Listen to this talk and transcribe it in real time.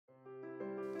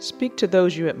Speak to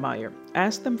those you admire.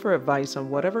 Ask them for advice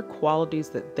on whatever qualities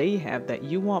that they have that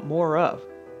you want more of.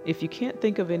 If you can't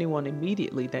think of anyone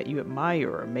immediately that you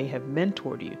admire or may have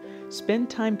mentored you,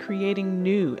 spend time creating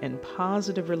new and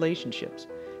positive relationships.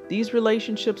 These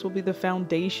relationships will be the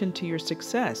foundation to your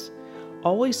success.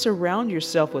 Always surround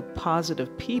yourself with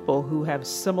positive people who have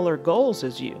similar goals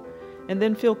as you, and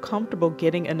then feel comfortable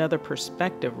getting another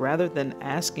perspective rather than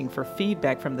asking for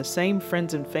feedback from the same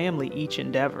friends and family each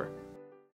endeavor.